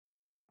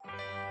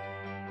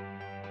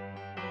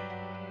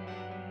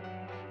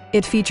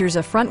It features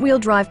a front-wheel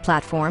drive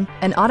platform,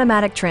 an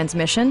automatic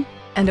transmission,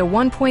 and a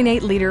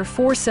 1.8-liter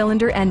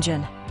four-cylinder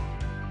engine.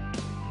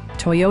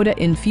 Toyota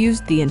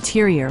infused the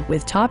interior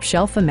with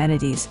top-shelf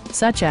amenities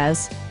such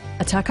as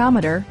a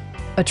tachometer,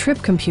 a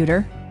trip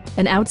computer,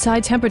 an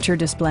outside temperature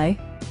display,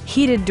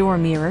 heated door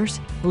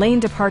mirrors, lane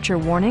departure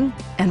warning,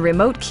 and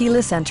remote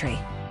keyless entry.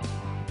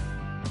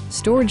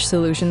 Storage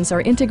solutions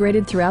are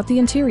integrated throughout the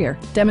interior,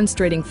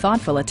 demonstrating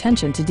thoughtful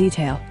attention to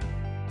detail.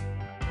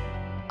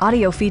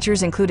 Audio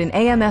features include an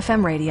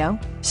AM/FM radio,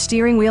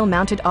 steering wheel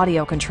mounted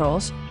audio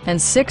controls, and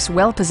 6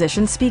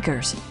 well-positioned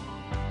speakers.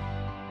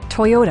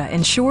 Toyota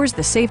ensures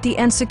the safety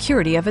and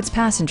security of its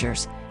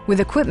passengers with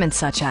equipment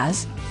such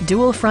as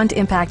dual front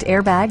impact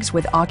airbags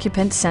with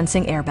occupant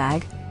sensing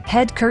airbag,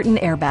 head curtain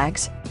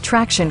airbags,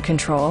 traction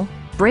control,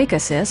 brake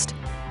assist,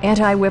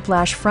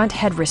 anti-whiplash front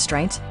head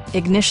restraints,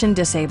 ignition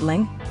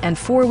disabling, and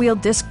 4-wheel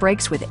disc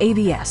brakes with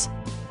ABS.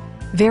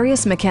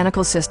 Various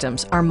mechanical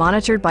systems are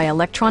monitored by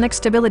electronic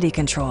stability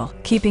control,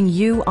 keeping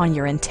you on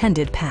your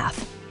intended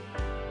path.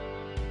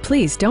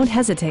 Please don't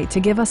hesitate to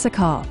give us a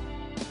call.